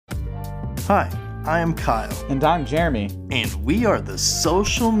Hi, I am Kyle. And I'm Jeremy. And we are the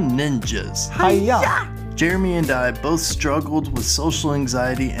Social Ninjas. Hiya! Jeremy and I both struggled with social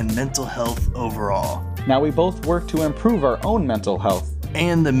anxiety and mental health overall. Now we both work to improve our own mental health.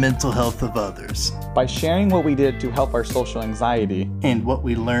 And the mental health of others. By sharing what we did to help our social anxiety. And what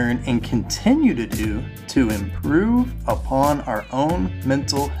we learn and continue to do to improve upon our own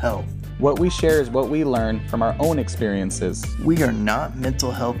mental health. What we share is what we learn from our own experiences. We are not mental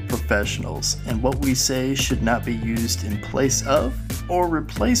health professionals, and what we say should not be used in place of or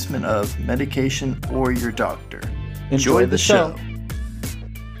replacement of medication or your doctor. Enjoy the show.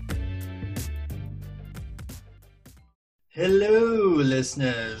 Hello,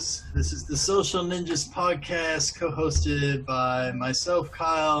 listeners. This is the Social Ninjas podcast, co-hosted by myself,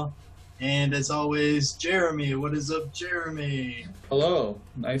 Kyle, and as always, Jeremy. What is up, Jeremy? Hello.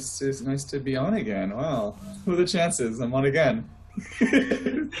 Nice to be on again. Wow. Who are the chances? I'm on again.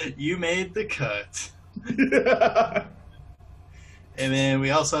 You made the cut. And then we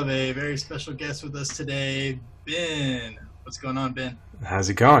also have a very special guest with us today, Ben. What's going on, Ben? How's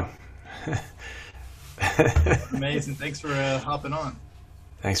it going? Amazing. Thanks for hopping on.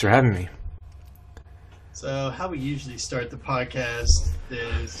 Thanks for having me. So how we usually start the podcast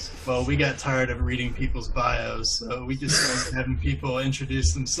is, well, we got tired of reading people's bios, so we just started having people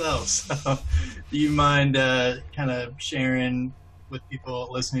introduce themselves. So do you mind kind of sharing with people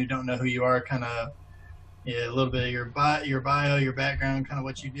listening who don't know who you are, kind of a little bit of your bio, your background, kind of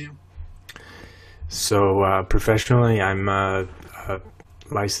what you do? So professionally, I'm a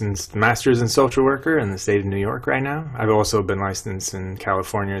licensed master's in social worker in the state of New York right now. I've also been licensed in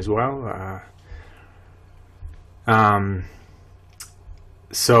California as well.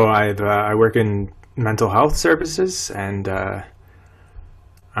 So I work in mental health services, and I've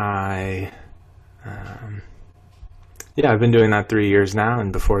been doing that 3 years now,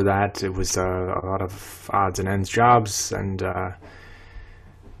 and before that it was a lot of odds and ends jobs, and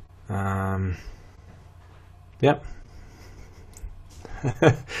yep.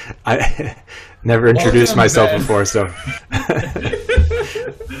 I never introduced myself before, so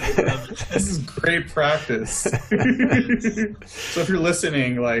this is great practice. So if you're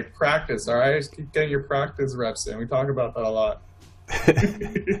listening, practice, all right? Just keep getting your practice reps in. We talk about that a lot.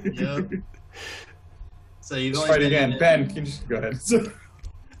 Yep. So you've just only been again. Ben, can you just go ahead?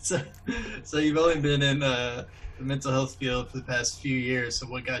 So you've only been in the mental health field for the past few years. So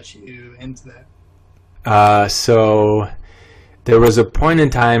what got you into that? So there was a point in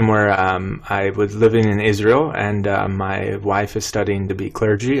time where I was living in Israel, and my wife is studying to be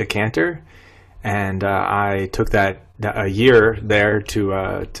clergy, a cantor, and I took that a year there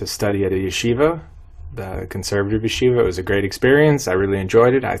to study at a yeshiva, the conservative yeshiva. It was a great experience. I really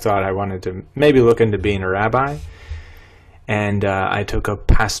enjoyed it. I thought I wanted to maybe look into being a rabbi, and I took a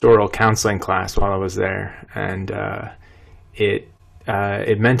pastoral counseling class while I was there, and it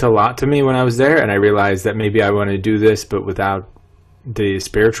meant a lot to me when I was there, and I realized that maybe I want to do this, but without the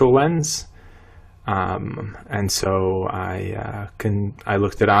spiritual lens. And so I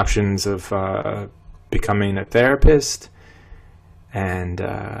looked at options of becoming a therapist, and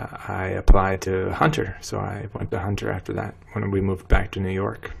I applied to Hunter. So I went to Hunter after that when we moved back to New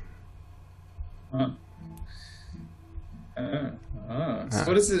York. So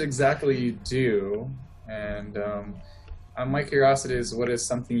what is it exactly you do? And my curiosity is, what is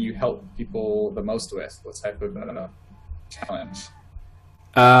something you help people the most with? What type of challenge?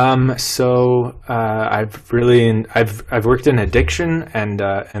 So I've worked in addiction and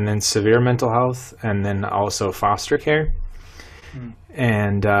then severe mental health, and then also foster care.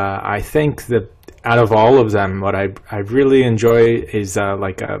 And I think that out of all of them, what I really enjoy is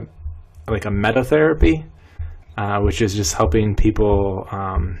like a meta therapy, which is just helping people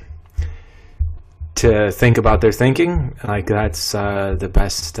to think about their thinking. Like that's the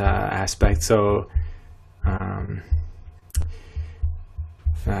best aspect. So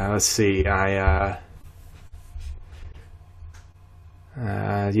let's see. I'm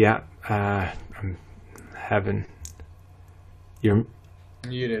having you're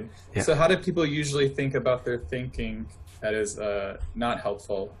muted. Yeah. So how do people usually think about their thinking that is not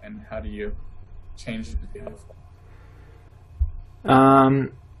helpful, and how do you change it to be helpful?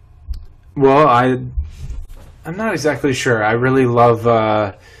 Well, I'm not exactly sure. I really love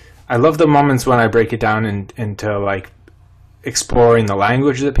the moments when I break it down into like exploring the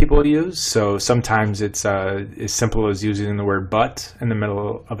language that people use. So sometimes it's as simple as using the word "but" in the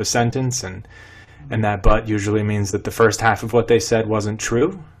middle of a sentence, and that "but" usually means that the first half of what they said wasn't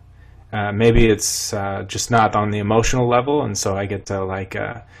true. Maybe it's just not on the emotional level, and so I get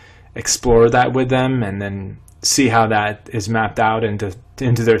to explore that with them, and then see how that is mapped out into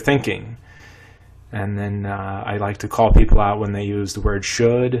their thinking. And then I like to call people out when they use the word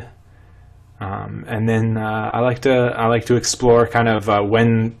should. And then I like to explore kind of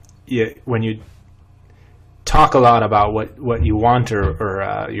when you talk a lot about what you want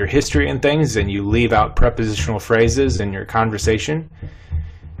or your history and things, and you leave out prepositional phrases in your conversation,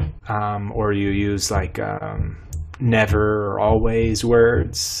 or you use like never or always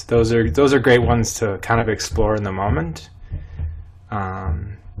words. Those are great ones to kind of explore in the moment.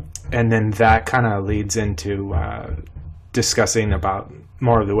 And then that kind of leads into discussing about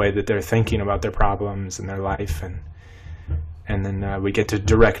more of the way that they're thinking about their problems and their life, and then we get to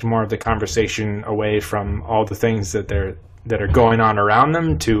direct more of the conversation away from all the things that are going on around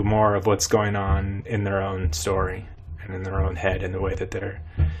them to more of what's going on in their own story and in their own head, and the way that they're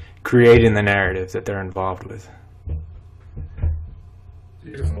creating the narrative that they're involved with.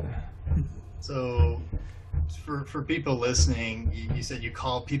 Beautiful. So for people listening, you said you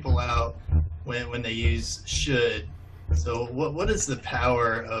call people out when they use should. So what is the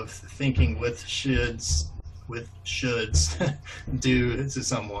power of thinking with shoulds do to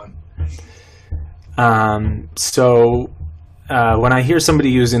someone? So when I hear somebody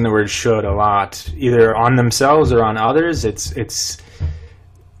using the word should a lot, either on themselves or on others, it's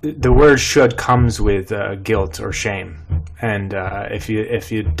the word should comes with guilt or shame. And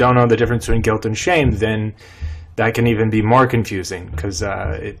if you don't know the difference between guilt and shame, then that can even be more confusing, because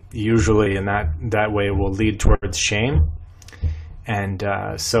it usually in that way will lead towards shame. And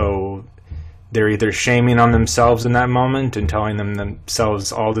so they're either shaming on themselves in that moment and telling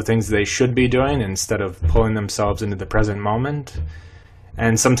themselves all the things they should be doing instead of pulling themselves into the present moment.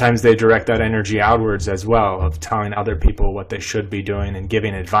 And sometimes they direct that energy outwards as well, of telling other people what they should be doing and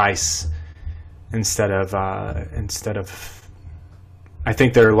giving advice instead of I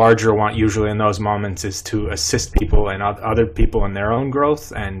think their larger want usually in those moments is to assist people and other people in their own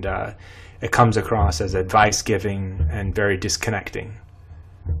growth, and it comes across as advice giving and very disconnecting.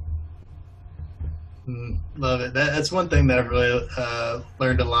 Love it. That's one thing that I've really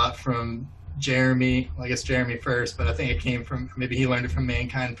learned a lot from Jeremy. Well, I guess Jeremy first, but I think it came from, maybe he learned it from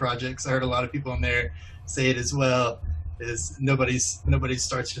Mankind Projects. I heard a lot of people in there say it as well, is nobody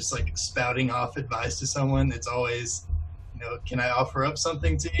starts just like spouting off advice to someone. It's always, can I offer up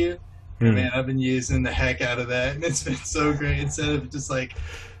something to you? Man, I've been using the heck out of that, and it's been so great. Instead of just like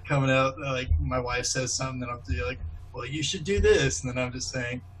coming out, like my wife says something, and I'm like, well, you should do this, and then I'm just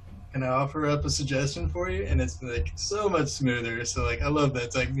saying, can I offer up a suggestion for you? And it's like so much smoother. So like, I love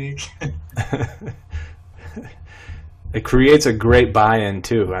that technique. It creates a great buy-in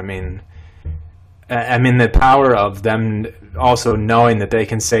too. I mean, the power of them also knowing that they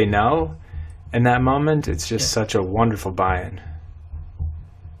can say no in that moment, it's just such a wonderful buy-in.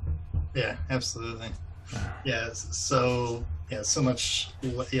 Yeah, absolutely. So much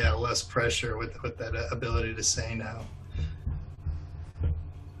less pressure with that ability to say no.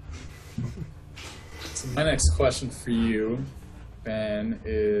 So my next question for you, Ben,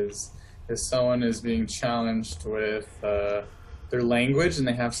 is if someone is being challenged with their language and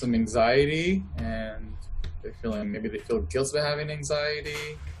they have some anxiety and maybe they feel guilt about having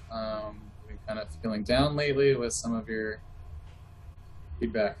anxiety, kind of feeling down lately, with some of your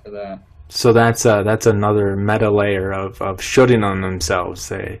feedback for that? So that's another meta layer of shoulding on themselves.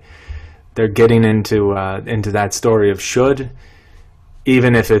 They're getting into that story of should,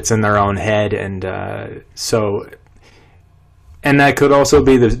 even if it's in their own head, and that could also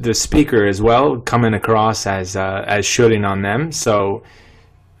be the speaker as well, coming across as shoulding on them. So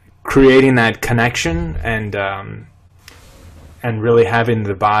creating that connection and really having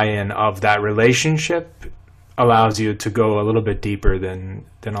the buy-in of that relationship allows you to go a little bit deeper than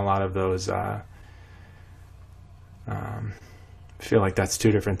a lot of those. I feel like that's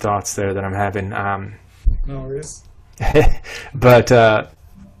two different thoughts there that I'm having. No worries. But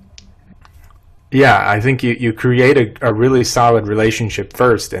I think you create a really solid relationship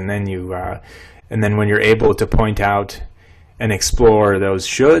first, and then when you're able to point out and explore those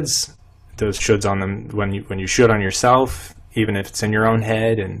shoulds on them, when you should on yourself, even if it's in your own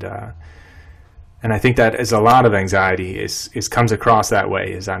head, and I think that is a lot of anxiety is comes across that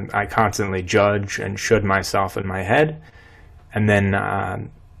way, is I constantly judge and should myself in my head, and then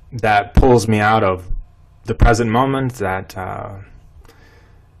that pulls me out of the present moment, that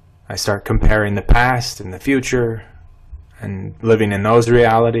I start comparing the past and the future and living in those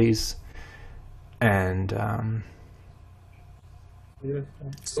realities, and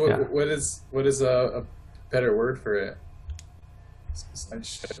beautiful. So what is a better word for it?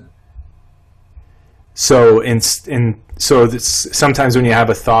 So sometimes when you have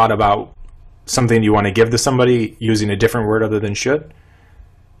a thought about something you want to give to somebody, using a different word other than should.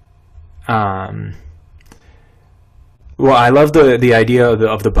 Well, I love the idea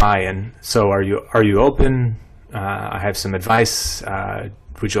of the buy-in. So are you open? I have some advice.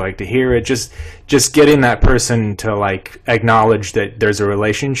 Would you like to hear it? Just getting that person to like acknowledge that there's a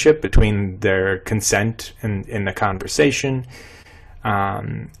relationship between their consent and in the conversation,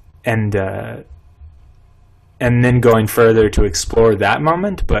 and then going further to explore that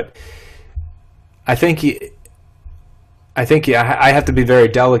moment. But I think I have to be very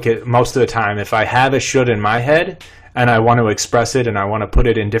delicate most of the time. If I have a should in my head and I want to express it and I want to put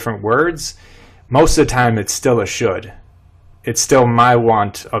it in different words, most of the time it's still a should. It's still my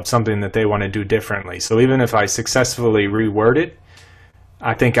want of something that they want to do differently. So even if I successfully reword it,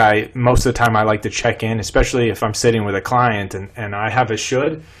 I think most of the time I like to check in, especially if I'm sitting with a client and I have a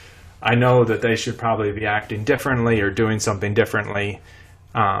should. I know that they should probably be acting differently or doing something differently.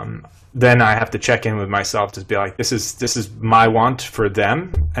 Then I have to check in with myself to be like, this is my want for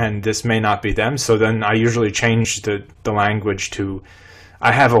them, and this may not be them. So then I usually change the language to,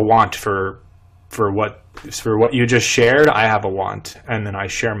 I have a want for what you just shared. I have a want, and then I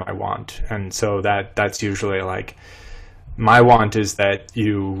share my want, and so that's usually like, my want is that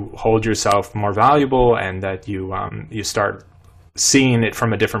you hold yourself more valuable, and that you start seeing it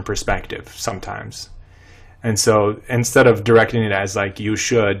from a different perspective sometimes. And so instead of directing it as like, you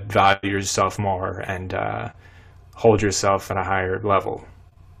should value yourself more and hold yourself at a higher level.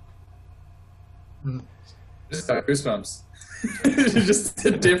 Just got goosebumps. Just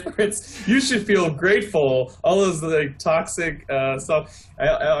the difference. You should feel grateful. All those like toxic stuff.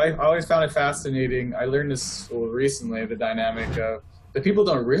 I always found it fascinating. I learned this recently, the dynamic of that people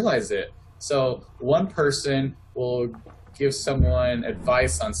don't realize it. So one person will give someone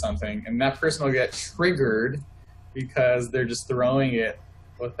advice on something, and that person will get triggered because they're just throwing it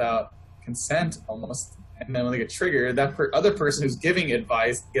without consent almost. And then when they get triggered, that other person who's giving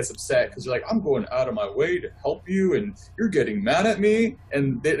advice gets upset because they're like, I'm going out of my way to help you and you're getting mad at me,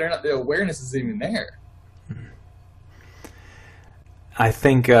 and they're not, the awareness isn't even there. I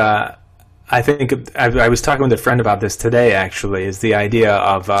think I was talking with a friend about this today, actually, is the idea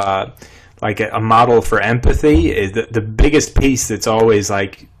of like a model for empathy is the biggest piece that's always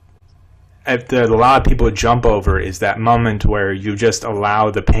like that a lot of people jump over is that moment where you just allow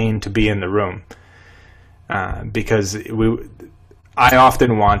the pain to be in the room. Because I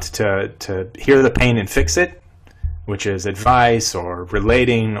often want to hear the pain and fix it, which is advice or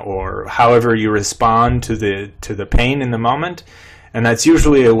relating or however you respond to the pain in the moment. And that's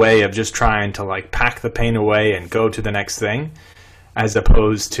usually a way of just trying to like pack the pain away and go to the next thing, as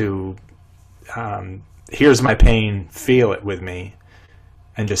opposed to here's my pain, feel it with me,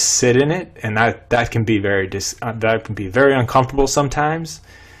 and just sit in it. And that can be very uncomfortable sometimes.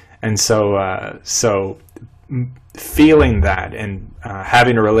 And so feeling that and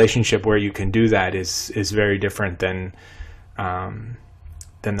having a relationship where you can do that is very different than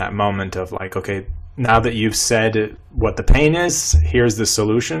that moment of like, okay, now that you've said what the pain is, here's the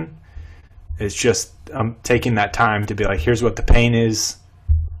solution. It's just taking that time to be like, here's what the pain is.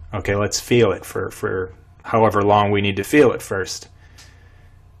 Okay, let's feel it for however long we need to feel it first.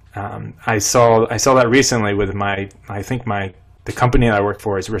 I saw that recently with the company that I work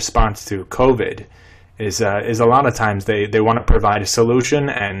for is response to COVID is a lot of times they want to provide a solution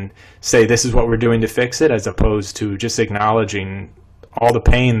and say this is what we're doing to fix it, as opposed to just acknowledging all the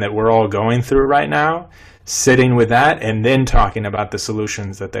pain that we're all going through right now, sitting with that, and then talking about the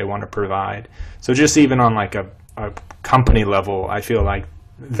solutions that they want to provide. So just even on like a company level, I feel like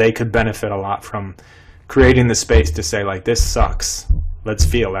they could benefit a lot from creating the space to say like, this sucks, let's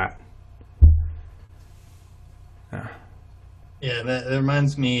feel that. Yeah, that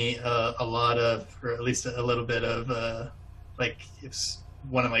reminds me a lot of, or at least a little bit of, like if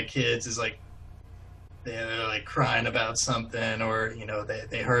one of my kids is like, they're like crying about something, or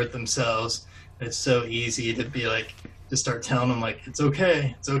they hurt themselves. And it's so easy to be like, to start telling them like, it's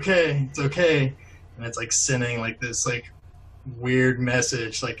okay, it's okay, it's okay, and it's like sending like this like weird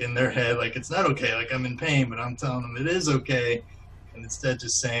message like in their head, like it's not okay, like I'm in pain, but I'm telling them it is okay, and instead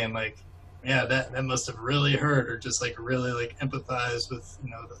just saying like, yeah, that must have really hurt, or just like really like empathize with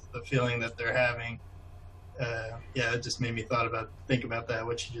the feeling that they're having. Yeah, it just made me think about that,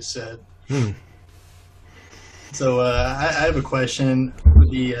 what you just said. So I have a question.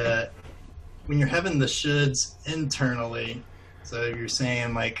 When you're having the shoulds internally, so you're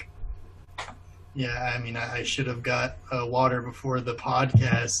saying like, yeah, I mean, I should have got water before the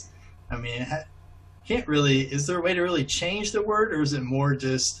podcast. I mean, is there a way to really change the word, or is it more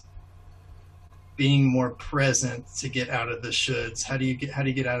just being more present to get out of the shoulds? How do you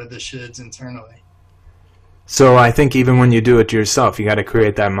get out of the shoulds internally? So I think even when you do it yourself, you got to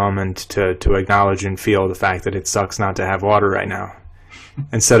create that moment to acknowledge and feel the fact that it sucks not to have water right now,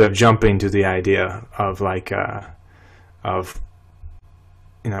 instead of jumping to the idea of what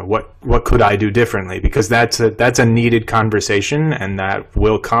could I do differently? Because that's a needed conversation, and that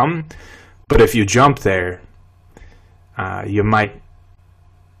will come. But if you jump there, you might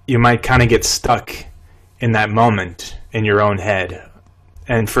kind of get stuck in that moment in your own head.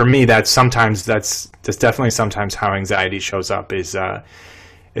 And for me, that's definitely sometimes how anxiety shows up, is I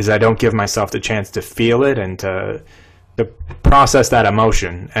don't give myself the chance to feel it and to process that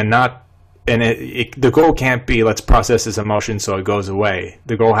emotion, the goal can't be let's process this emotion so it goes away.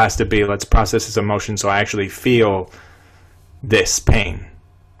 The goal has to be let's process this emotion so I actually feel this pain.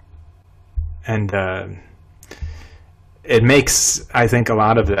 And it makes, I think, a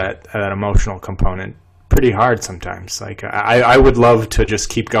lot of that emotional component pretty hard sometimes. Like I would love to just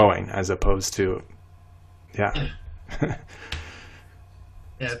keep going as opposed to, yeah. Yeah,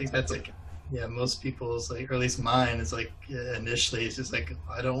 I think that's most people's, or at least mine, is initially it's just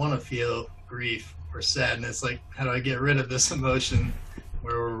I don't want to feel grief or sadness. How do I get rid of this emotion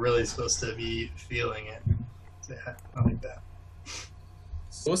where we're really supposed to be feeling it? So, yeah, I like that.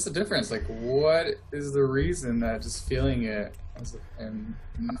 So what's the difference? What is the reason that just feeling it and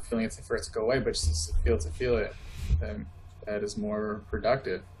not feeling it for it to go away, but just to feel it, then that is more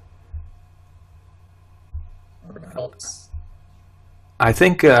productive or helps? I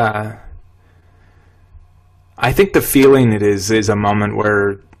think the feeling it is a moment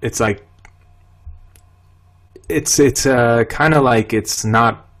where it's it's kind of like it's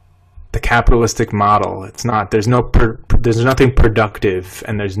not the capitalistic model. It's not. There's nothing productive,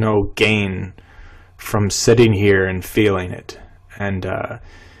 and there's no gain from sitting here and feeling it. And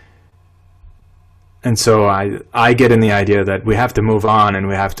so I get in the idea that we have to move on, and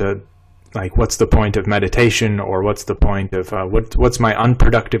we have to, what's the point of meditation, or what's the point of what's my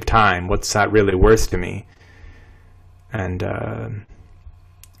unproductive time? What's that really worth to me? And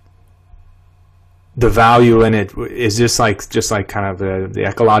the value in it is just like kind of the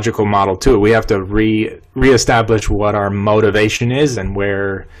ecological model too. We have to reestablish what our motivation is and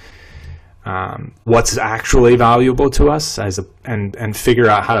where what's actually valuable to us and figure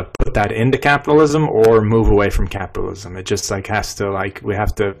out how to put that into capitalism or move away from capitalism. It just has to we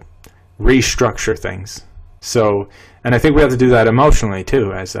have to restructure things. So, and I think we have to do that emotionally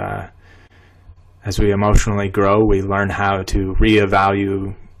too. As we emotionally grow, we learn how to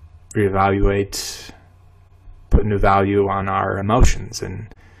reevaluate, put new value on our emotions.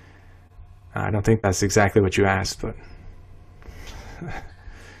 And I don't think that's exactly what you asked, but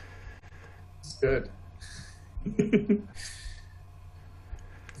it's good.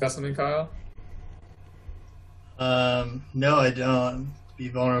 Got something, Kyle? No, I don't. Be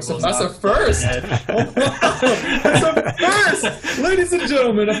vulnerable. So that's a first. That's a first, ladies and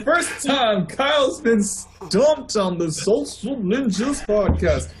gentlemen. The first time Kyle's been stumped on the Social Ninjas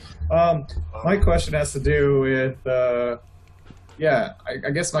podcast. My question has to do with, I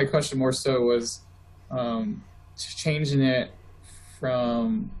guess my question more so was changing it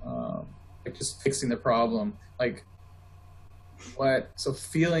from just fixing the problem. So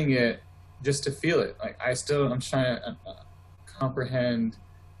feeling it just to feel it. I'm trying to comprehend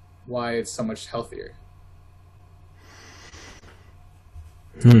why it's so much healthier.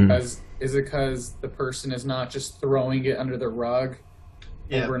 Is it because the person is not just throwing it under the rug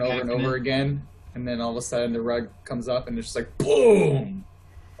over and over and over again, and then all of a sudden the rug comes up and it's just boom?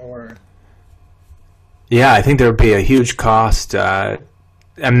 Or yeah, I think there would be a huge cost. There's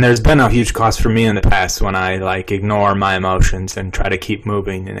been a huge cost for me in the past when I ignore my emotions and try to keep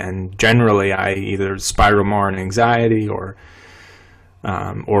moving, and generally I either spiral more in anxiety or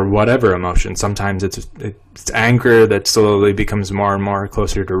whatever emotion. Sometimes it's anger that slowly becomes more and more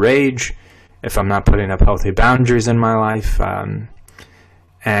closer to rage if I'm not putting up healthy boundaries in my life.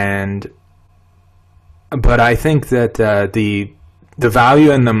 But I think that the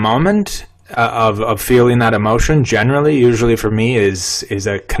value in the moment of feeling that emotion generally, usually for me, is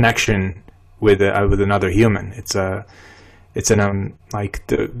a connection with another human.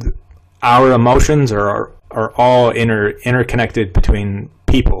 Our emotions are all interconnected between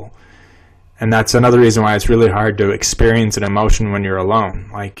people, and that's another reason why it's really hard to experience an emotion when you're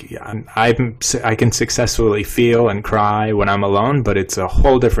alone. I can successfully feel and cry when I'm alone, but it's a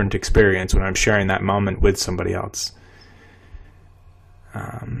whole different experience when I'm sharing that moment with somebody else.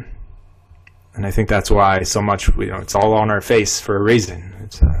 And I think that's why so much, it's all on our face for a reason.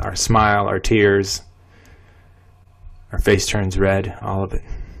 It's our smile, our tears, our face turns red, all of it.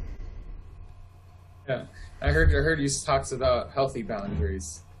 Yeah, I heard you talks about healthy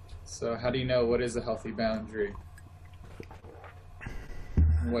boundaries. So how do you know what is a healthy boundary?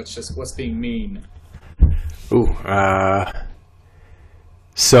 What's being mean? Ooh,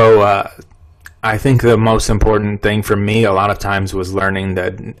 so I think the most important thing for me a lot of times was learning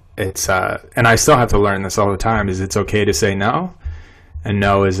that it's, and I still have to learn this all the time, is it's okay to say no, and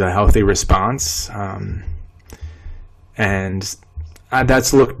no is a healthy response. And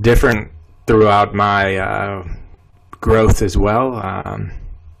that's looked different throughout my growth as well.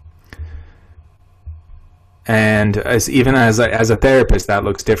 And even as a therapist, that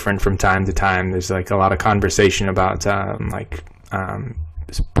looks different from time to time. There's like a lot of conversation about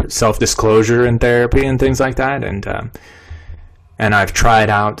self-disclosure in therapy and things like that. And I've tried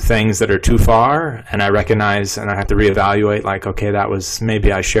out things that are too far, and I recognize, and I have to reevaluate, like, okay, that was,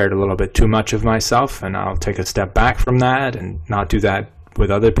 maybe I shared a little bit too much of myself, and I'll take a step back from that and not do that with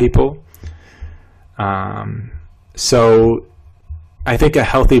other people. So I think a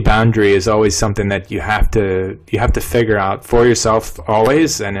healthy boundary is always something that you have to figure out for yourself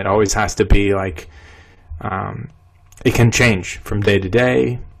always, and it always has to be like, it can change from day to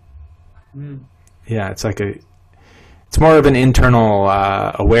day. Yeah, it's like it's more of an internal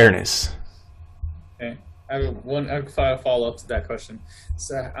awareness. Okay, I have a follow-up to that question.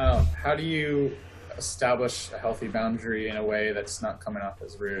 So how do you establish a healthy boundary in a way that's not coming off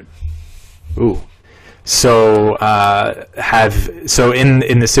as rude? Ooh. So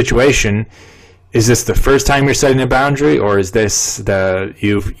in the situation, is this the first time you're setting a boundary, or is this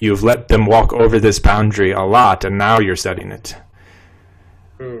you've let them walk over this boundary a lot and now you're setting it?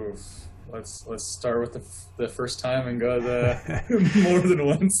 Ooh, let's start with the first time and go the more than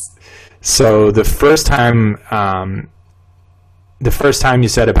once. So the first time you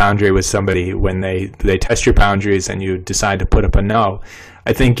set a boundary with somebody, when they test your boundaries and you decide to put up a no,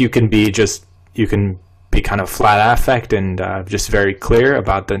 I think you can be kind of flat affect and just very clear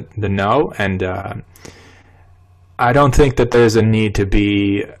about the no. And I don't think that there's a need to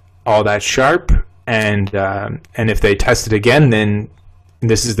be all that sharp. And if they test it again, then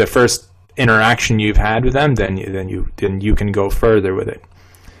this is the first interaction you've had with them. Then you can go further with it.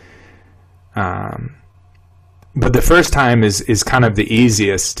 But the first time is kind of the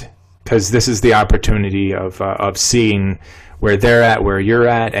easiest, because this is the opportunity of seeing where they're at, where you're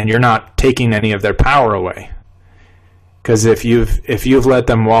at, and you're not taking any of their power away. Because if you've let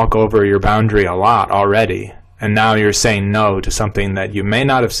them walk over your boundary a lot already, and now you're saying no to something that you may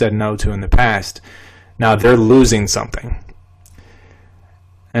not have said no to in the past, now they're losing something.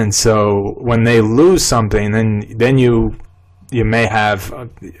 And so when they lose something, then you may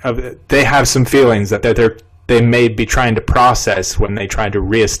have they have some feelings that they may be trying to process when they try to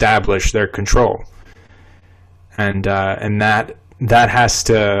reestablish their control. And that has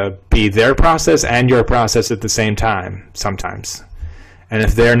to be their process and your process at the same time sometimes. And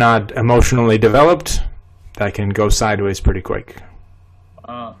if they're not emotionally developed, that can go sideways pretty quick.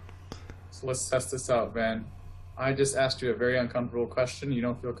 So let's test this out, Van. I just asked you a very uncomfortable question. You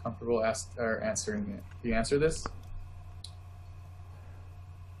don't feel comfortable answering it. Do you answer this?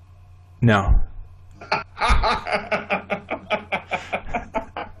 No.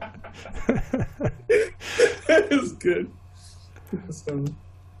 That is good. I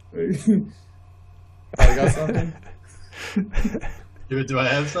got something? Do I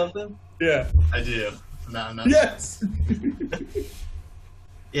have something? Yeah. I do. No. Yes!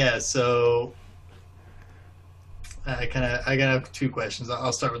 Yeah, so I got two questions.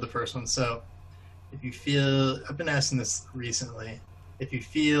 I'll start with the first one. So if you feel, I've been asking this recently, if you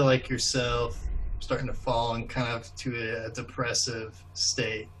feel like yourself starting to fall in kind of to a depressive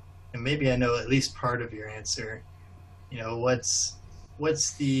state, and maybe I know at least part of your answer, what's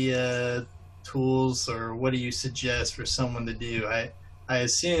the tools, or what do you suggest for someone to do? I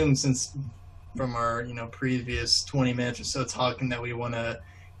assume, since from our previous 20 minutes or so talking, that we want to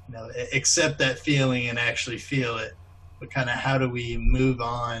accept that feeling and actually feel it, but kind of how do we move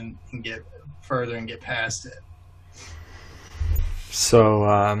on and get further and get past it? So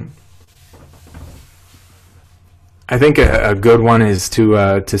I think a good one is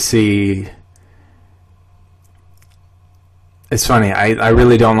to see. It's funny. I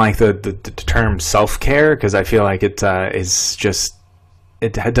really don't like the term self-care, because I feel like it is just,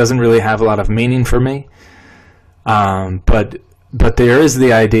 it doesn't really have a lot of meaning for me. But there is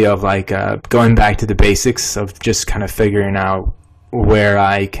the idea of like going back to the basics of just kind of figuring out where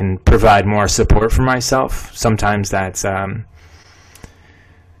I can provide more support for myself. Sometimes that's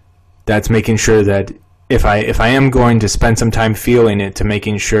making sure that if I am going to spend some time feeling it, to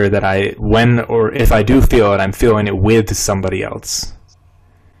making sure that if I do feel it, I'm feeling it with somebody else.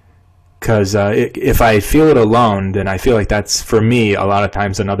 Because if I feel it alone, then I feel like that's, for me, a lot of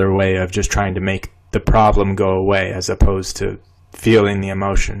times another way of just trying to make the problem go away as opposed to feeling the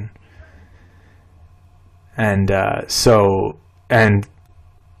emotion. And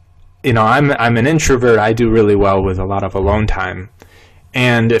you know, I'm an introvert. I do really well with a lot of alone time.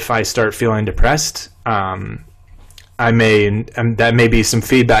 And if I start feeling depressed, that may be some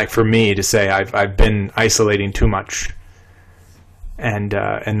feedback for me to say I've been isolating too much, and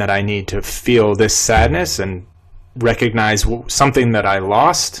that I need to feel this sadness and recognize something that I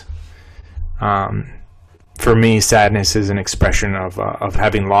lost. For me, sadness is an expression of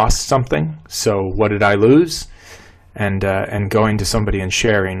having lost something. So what did I lose? And going to somebody and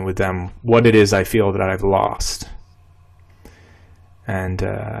sharing with them what it is I feel that I've lost. And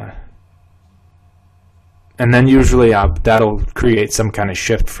then usually that'll create some kind of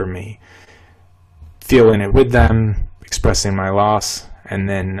shift for me. Feeling it with them, expressing my loss, and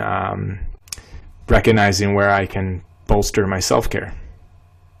then recognizing where I can bolster my self-care.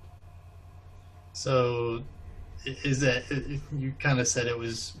 So is that, you kind of said it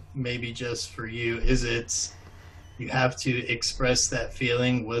was maybe just for you, is it you have to express that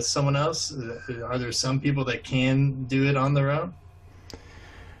feeling with someone else? Are there some people that can do it on their own?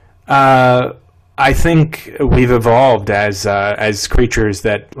 I think we've evolved as creatures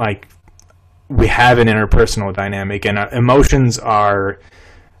that, like, we have an interpersonal dynamic, and emotions are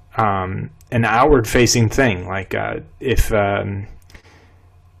an outward-facing thing. Like if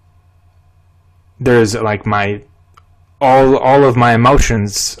there's like all of my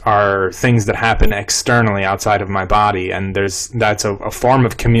emotions are things that happen externally outside of my body, and that's a form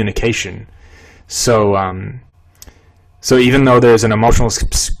of communication. So even though there's an emotional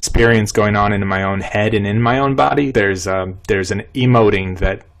experience going on in my own head and in my own body, there's an emoting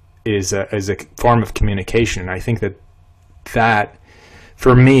that is a form of communication. I think that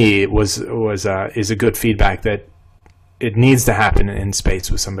for me is a good feedback that it needs to happen in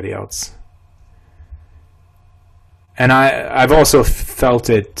space with somebody else. And I've also felt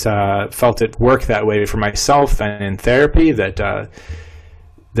it work that way for myself and in therapy, that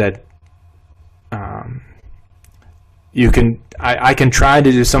I can try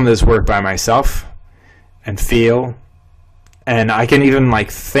to do some of this work by myself and feel, and I can even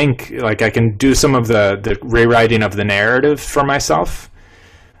like think, like I can do some of the rewriting of the narrative for myself,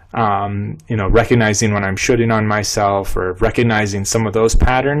 you know, recognizing when I'm shooting on myself or recognizing some of those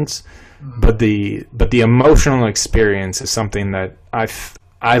patterns. But the emotional experience is something that I've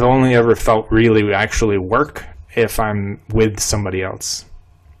only ever felt really actually work if I'm with somebody else.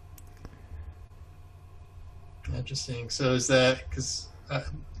 Interesting. So is that because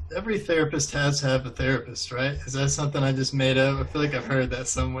every therapist has to have a therapist, right? Is that something I just made up? I feel like I've heard that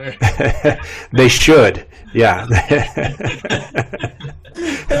somewhere. They should, yeah.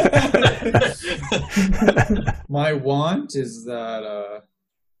 My want is that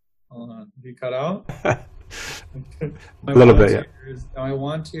hold on, did you cut out? A little bit, yeah. My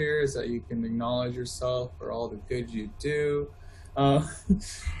want here is that you can acknowledge yourself for all the good you do. I'm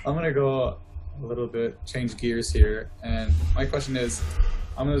gonna go a little bit, change gears here, and my question is,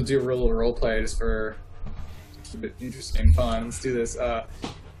 I'm gonna do a little role play just to keep it interesting, fun. Let's do this.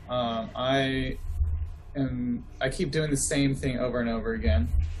 I keep doing the same thing over and over again,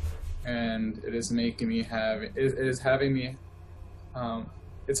 and it is making me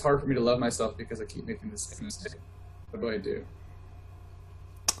it's hard for me to love myself because I keep making the same mistake. What do I do?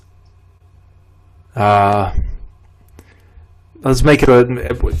 Let's make it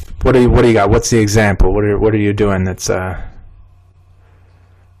what do you got? What's the example? What are you doing that's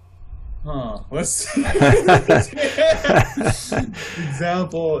Let's see.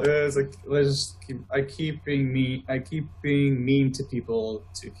 Example is I keep being mean to people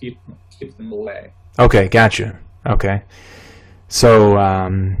to keep them away. Okay, gotcha. Okay. So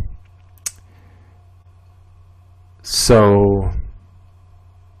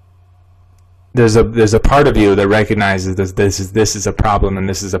there's a part of you that recognizes this is a problem, and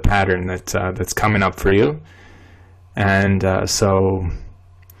this is a pattern that's coming up for you, and so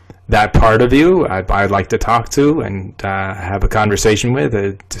that part of you I'd like to talk to and have a conversation with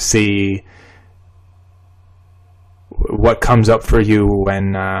to see what comes up for you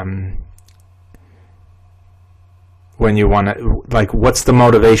when you want to, like, what's the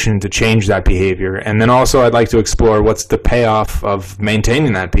motivation to change that behavior? And then also I'd like to explore what's the payoff of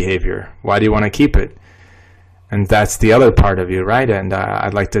maintaining that behavior. Why do you want to keep it? And that's the other part of you, right? And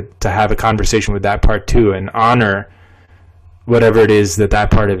I'd like to have a conversation with that part too, and honor whatever it is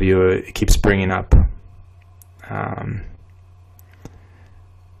that part of you keeps bringing up.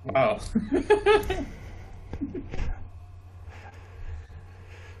 Wow.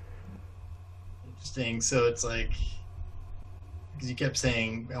 interesting. So it's like, because you kept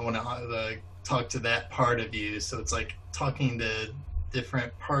saying, I want to talk to that part of you. So it's like talking to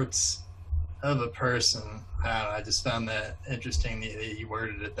different parts of a person. I don't know, I just found that interesting that you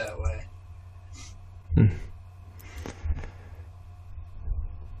worded it that way.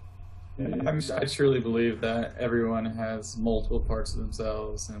 I truly believe that everyone has multiple parts of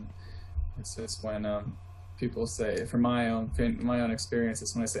themselves, and it's just when people say, from my own experience,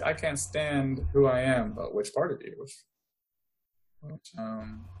 it's when I say, I can't stand who I am, but which part of you?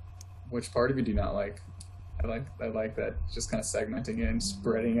 Which part of you do you not like? I like that, just kind of segmenting it and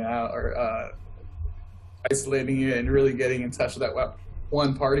spreading it out, or isolating it and really getting in touch with that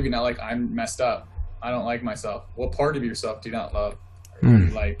one part of you. Not like, I'm messed up, I don't like myself. What part of yourself do you not love? Or do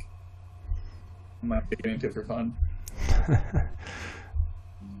you like? I might be getting into it for fun.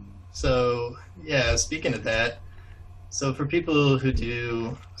 So yeah, speaking of that, so for people who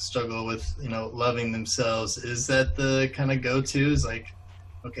do struggle with, loving themselves, is that the kind of go-to? Is like,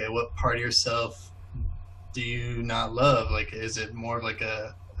 okay, what part of yourself do you not love? Like, is it more of like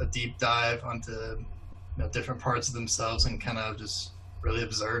a deep dive onto different parts of themselves and kind of just really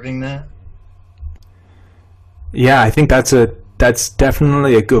observing that? Yeah, I think that's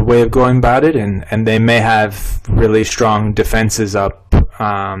definitely a good way of going about it, and they may have really strong defenses up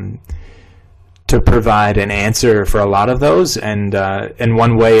to provide an answer for a lot of those, and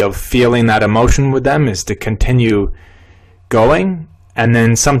one way of feeling that emotion with them is to continue going, and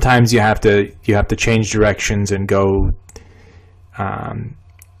then sometimes you have to change directions and go and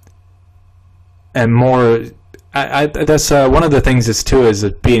more. That's one of the things is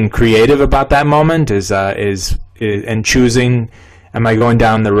being creative about that moment is and choosing, am I going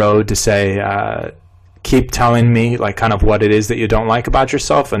down the road to say, keep telling me like kind of what it is that you don't like about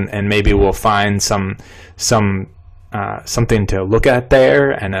yourself, and maybe we'll find something to look at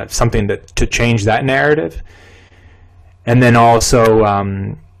there, and something to change that narrative. And then also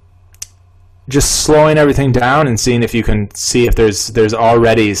just slowing everything down and seeing if you can see if there's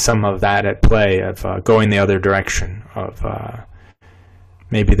already some of that at play of going the other direction of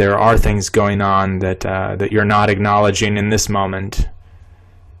maybe there are things going on that you're not acknowledging in this moment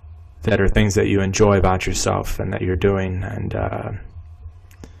that are things that you enjoy about yourself and that you're doing, and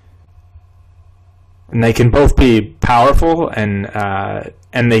they can both be powerful and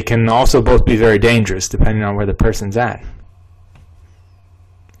they can also both be very dangerous depending on where the person's at.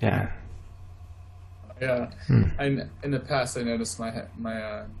 Yeah. Yeah. In the past, I noticed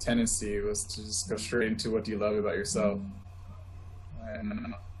my tendency was to just go straight into what do you love about yourself,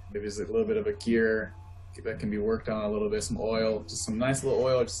 and maybe there's a little bit of a gear that can be worked on, a little bit, some oil, just some nice little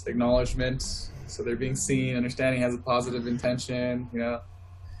oil, just acknowledgement, so they're being seen, understanding has a positive intention, maybe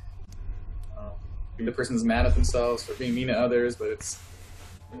the person's mad at themselves for being mean to others, but it's,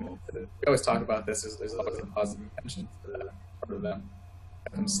 we always talk about this, there's always a positive intention for that part of them.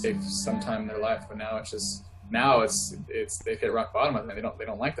 Let them stay for some time in their life, but now it's they've hit rock bottom, and they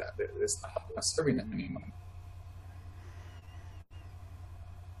don't like that. It's not serving them anymore.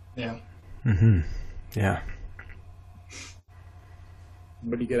 Yeah. Mm-hmm. Yeah.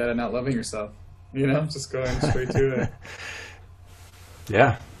 What do you get out of not loving yourself? Just going straight to it.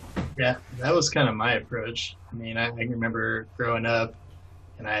 Yeah. Yeah, that was kind of my approach. I mean, I remember growing up,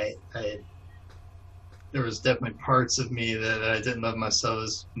 and I there was definitely parts of me that I didn't love myself. It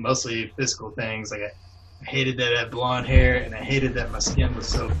was mostly physical things. Like I hated that I had blonde hair, and I hated that my skin was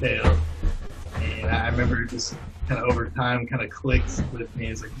so pale. And I remember just kind of over time kind of clicked with me.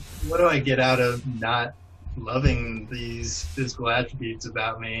 It's like, what do I get out of not loving these physical attributes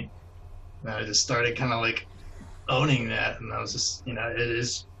about me? And I just started kind of like owning that, and I was just, it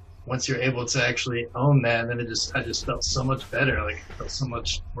is, once you're able to actually own that, then I just felt so much better. Like I felt so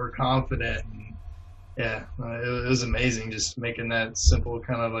much more confident. And yeah, it was amazing just making that simple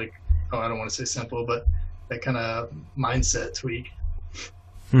kind of like, I don't want to say simple, but that kind of mindset tweak.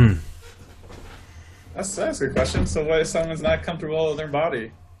 That's a good question. So what if someone's not comfortable with their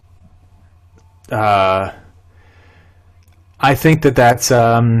body? I think that's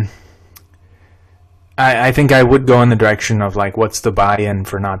I think I would go in the direction of like, what's the buy-in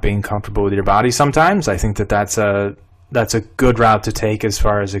for not being comfortable with your body sometimes. I think that's a good route to take as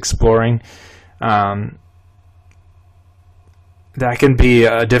far as exploring. That can be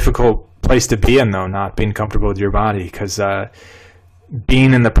a difficult place to be in, though, not being comfortable with your body, because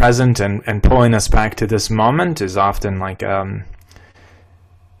being in the present and pulling us back to this moment is often like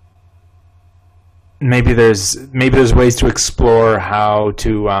maybe there's ways to explore how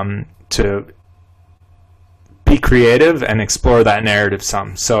to be creative and explore that narrative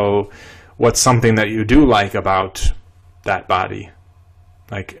some. So what's something that you do like about that body?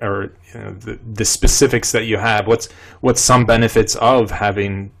 like, or the specifics that you have. What's some benefits of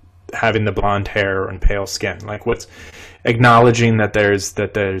having the blonde hair and pale skin? Like, what's acknowledging that there's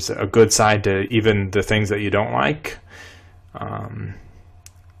a good side to even the things that you don't like,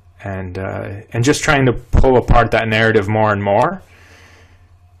 and just trying to pull apart that narrative more and more.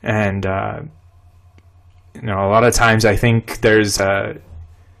 And a lot of times I think there's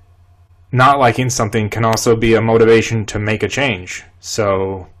not liking something can also be a motivation to make a change.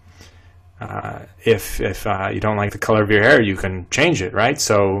 So if you don't like the color of your hair, you can change it, right?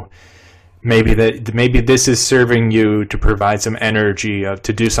 So maybe this is serving you to provide some energy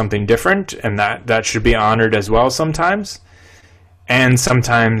to do something different, and that should be honored as well sometimes. And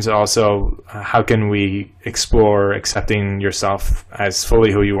sometimes also, how can we explore accepting yourself as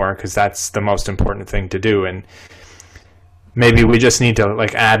fully who you are, because that's the most important thing to do. And maybe we just need to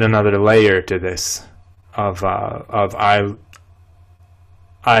like add another layer to this of I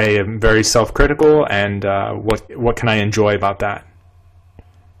am very self-critical, and what can I enjoy about that?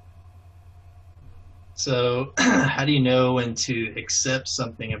 So how do you know when to accept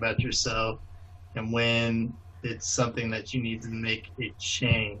something about yourself and when it's something that you need to make a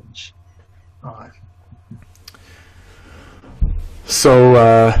change on?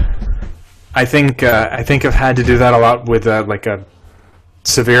 So I think I've had to do that a lot with like a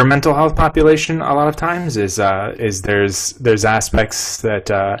severe mental health population. A lot of times is there's aspects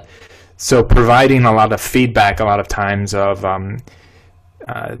that so providing a lot of feedback a lot of times of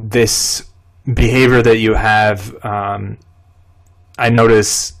this behavior that you have. I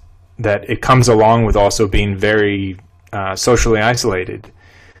notice that it comes along with also being very socially isolated,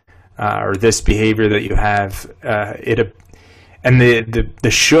 or this behavior that you have. And the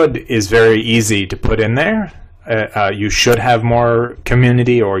should is very easy to put in there. You should have more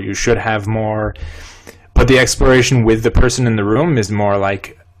community, or you should have more. But the exploration with the person in the room is more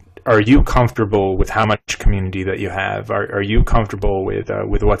like, are you comfortable with how much community that you have? Are you comfortable with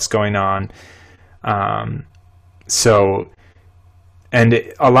what's going on? And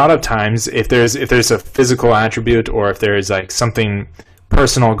a lot of times, if there's a physical attribute, or if there is like something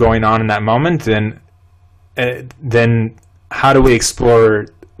personal going on in that moment, then how do we explore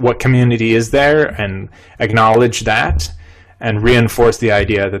what community is there and acknowledge that, and reinforce the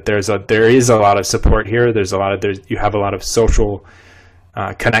idea that there is a lot of support here. You have a lot of social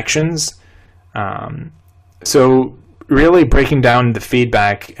connections. So really breaking down the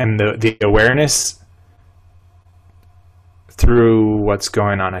feedback and the awareness through what's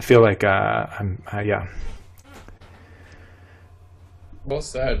going on. I feel like yeah. Well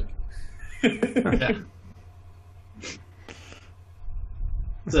said. Yeah.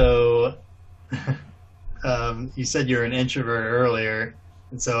 So, you said you're an introvert earlier,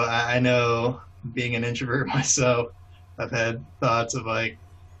 and so I know, being an introvert myself, I've had thoughts of like,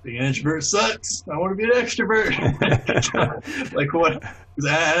 being an introvert sucks. I want to be an extrovert. Like what? And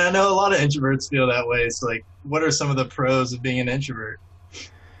I know a lot of introverts feel that way. So like, what are some of the pros of being an introvert?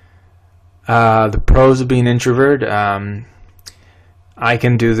 The pros of being an introvert, I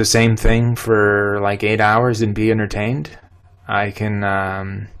can do the same thing for like 8 hours and be entertained. I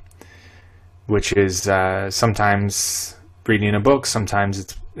can, which is sometimes reading a book.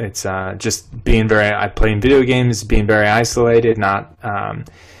 Sometimes it's just being playing video games, being very isolated, not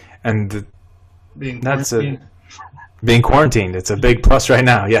and Being that's quarantined. being quarantined. It's a big plus right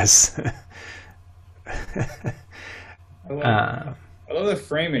now. Yes. I love the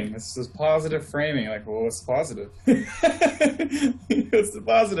framing. It's this positive framing. Like, well, what's positive? What's the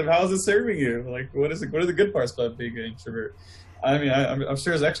positive? How is it serving you? Like, what are the good parts about being an introvert? I mean, I'm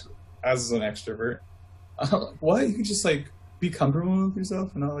sure as an extrovert, why you can just like be comfortable with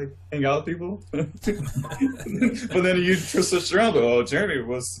yourself and not like hang out with people. But then you switch around. Oh, Jeremy,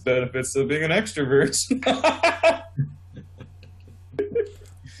 what's the benefits of being an extrovert?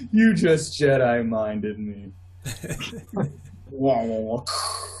 You just Jedi minded me.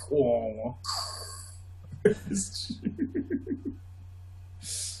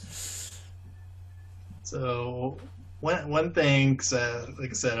 So one thing, 'cause, like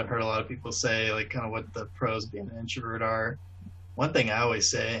I said, I've heard a lot of people say like kind of what the pros of being an introvert are. One thing I always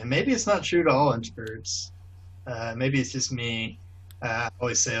say, and maybe it's not true to all introverts, maybe it's just me. I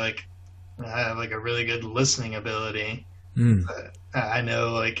always say like I have like a really good listening ability. I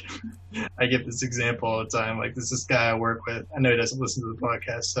know, like, I give this example all the time. Like, there's this guy I work with. I know he doesn't listen to the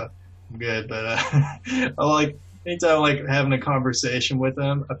podcast, so I'm good. But anytime I'm like having a conversation with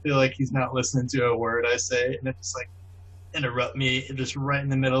him, I feel like he's not listening to a word I say, and it just like interrupt me just right in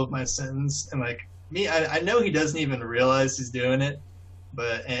the middle of my sentence. And like me, I know he doesn't even realize he's doing it,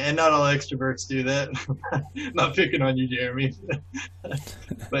 and not all extroverts do that. Not picking on you, Jeremy.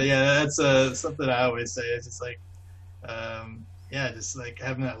 But yeah, that's something I always say. It's just like, yeah, just like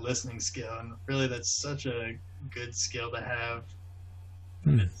having that listening skill, and really, that's such a good skill to have.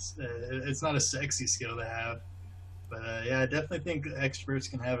 It's not a sexy skill to have, but yeah, I definitely think extroverts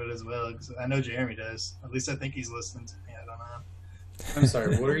can have it as well. 'Cause I know Jeremy does. At least I think he's listening to me. I don't know. I'm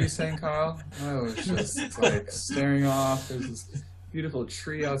sorry, what are you saying, Kyle? I was just like staring off. There's this beautiful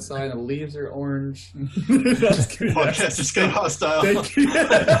tree outside, and the leaves are orange. Podcast just got hostile. Thank you.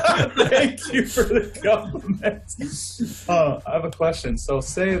 Thank you for the compliments. I have a question. So,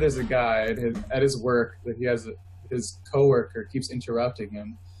 say there's a guy at his work that he has his coworker keeps interrupting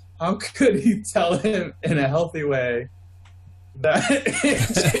him. How could he tell him in a healthy way that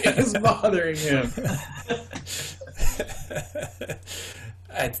it is bothering him?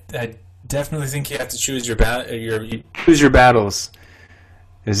 I definitely think you have to choose your choose your battles.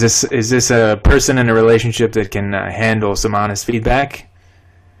 Is this a person in a relationship that can handle some honest feedback?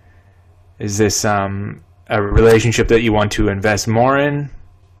 Is this a relationship that you want to invest more in?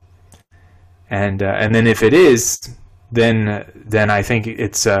 And then if it is, then I think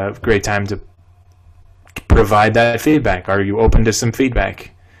it's a great time to provide that feedback. Are you open to some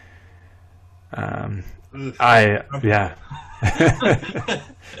feedback? Yeah.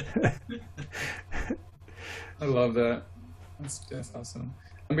 I love that. That's awesome.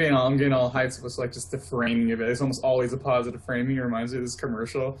 I'm getting all hyped with like just the framing of it. It's almost always a positive framing. It reminds me of this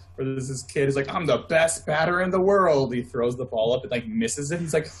commercial where there's this kid who's like, "I'm the best batter in the world." He throws the ball up and like misses it.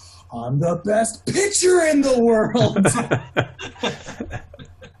 He's like, "I'm the best pitcher in the world."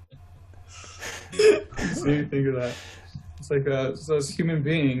 So you think of that. It's like so as human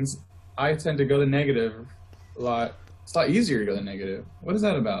beings, I tend to go to negative a lot. It's a lot easier to go to negative. What is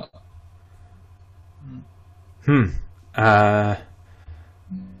that about?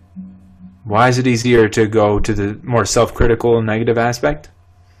 Why is it easier to go to the more self-critical negative aspect?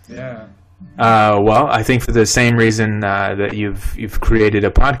 Yeah. Well, I think for the same reason that you've created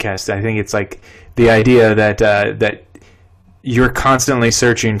a podcast. I think it's like the idea that you're constantly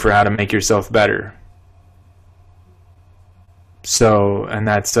searching for how to make yourself better. So, and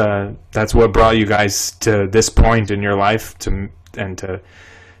that's what brought you guys to this point in your life to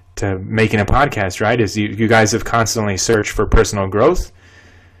making a podcast, right? Is you guys have constantly searched for personal growth.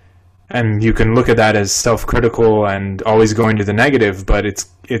 And you can look at that as self-critical and always going to the negative, but it's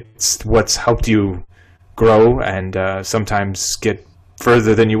what's helped you grow and sometimes get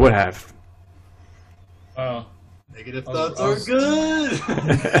further than you would have. Wow. Negative thoughts are good.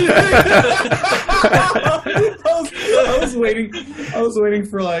 I was waiting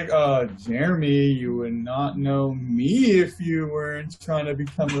for like, Jeremy, you would not know me if you weren't trying to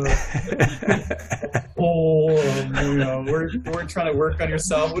become a we're trying to work on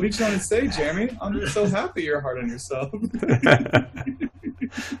yourself. What are you trying to say, Jeremy? I'm just so happy you're hard on yourself.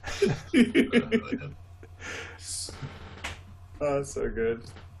 Oh, that's so good.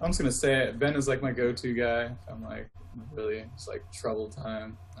 I'm just gonna say it. Ben is like my go-to guy. I'm like really it's like trouble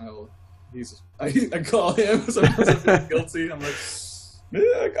time. I call him. Sometimes I feel guilty. I'm like,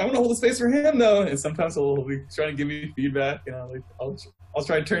 I want to hold the space for him though. And sometimes he'll be trying to give me feedback, and I'll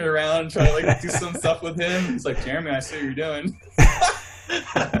try to turn it around and try to like do some stuff with him. He's like, Jeremy, I see what you're doing.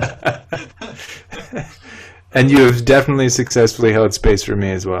 And you have definitely successfully held space for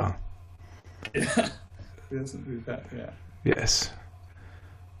me as well. Yeah. Yeah. Yes.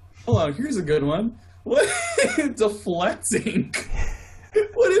 Hold on, here's a good one. What deflecting?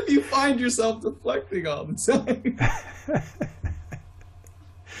 What if you find yourself deflecting all the time?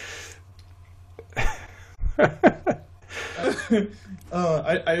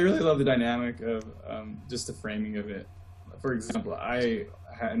 I really love the dynamic of just the framing of it. For example,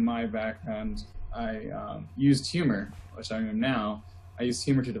 in my background, I used humor, which I am now. I used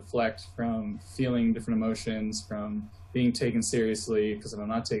humor to deflect from feeling different emotions, from being taken seriously. Because if I'm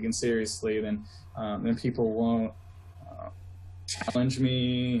not taken seriously, then people won't challenge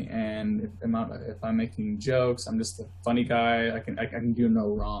me. And if I'm making jokes, I'm just a funny guy. I can do no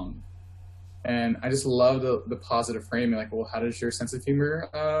wrong. And I just love the positive framing. Like, well, how does your sense of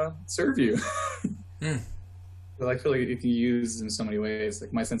humor serve you? But I feel like it can be used in so many ways.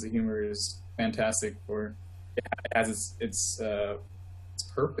 Like my sense of humor is fantastic for it has its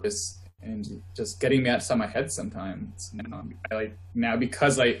purpose and just getting me outside my head sometimes. Now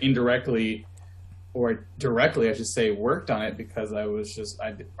because I indirectly or directly, I should say, worked on it because I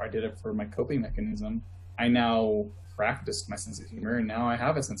did it for my coping mechanism. I now practiced my sense of humor, and now I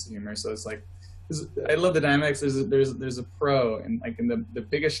have a sense of humor. So it's like, I love the dynamics. There's a pro, and like the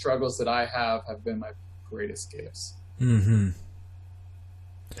biggest struggles that I have been my greatest gifts. Mm-hmm.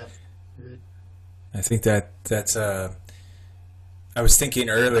 I think that's I was thinking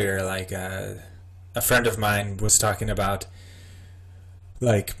earlier, like a friend of mine was talking about,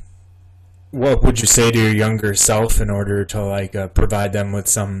 like, what would you say to your younger self in order to like provide them with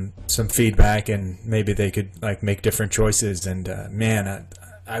some feedback, and maybe they could like make different choices. And man,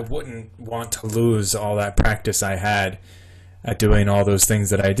 I wouldn't want to lose all that practice I had at doing all those things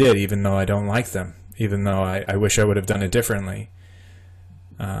that I did, even though I don't like them, even though I wish I would have done it differently.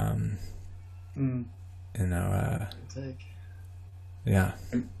 You know, yeah.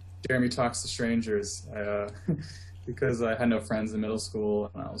 Jeremy talks to strangers. Because I had no friends in middle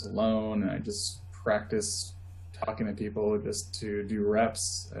school and I was alone, and I just practiced talking to people just to do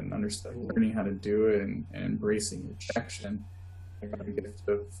reps and learning how to do it, and embracing rejection. I got the gift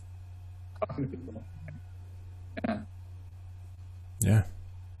of talking to people. Yeah. Yeah.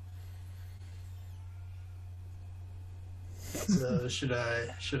 So should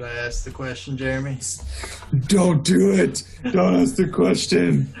I ask the question, Jeremy? Don't do it. Don't ask the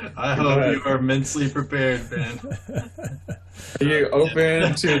question. I hope you are mentally prepared, Ben. Are you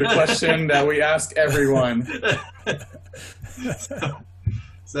open to the question that we ask everyone?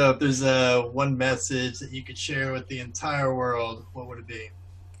 So if there's one message that you could share with the entire world, what would it be?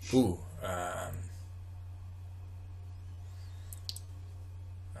 Ooh. I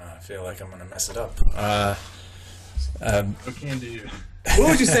feel like I'm gonna mess it up. What can do you? What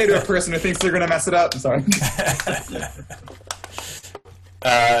would you say to a person who thinks they're going to mess it up? I'm sorry.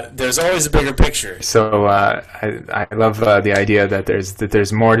 There's always a bigger picture. So I love the idea that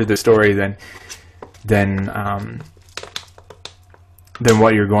there's more to the story than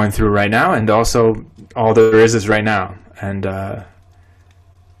what you're going through right now, and also all there is right now. And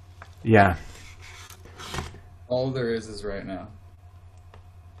yeah. All there is right now.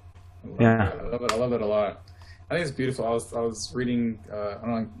 Yeah. I love it a lot. I think it's beautiful. I was reading. I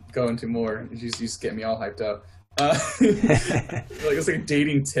don't want to go into more. You just get me all hyped up. It's like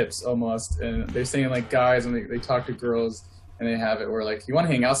dating tips almost, and they're saying like guys when they talk to girls and they have it where like you want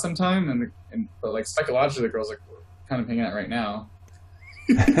to hang out sometime, but like psychologically the girls like we're kind of hanging out right now.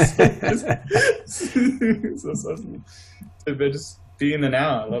 So just be in the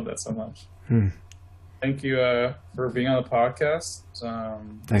now. I love that so much. Thank you for being on the podcast.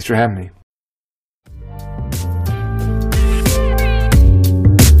 Thanks for having me.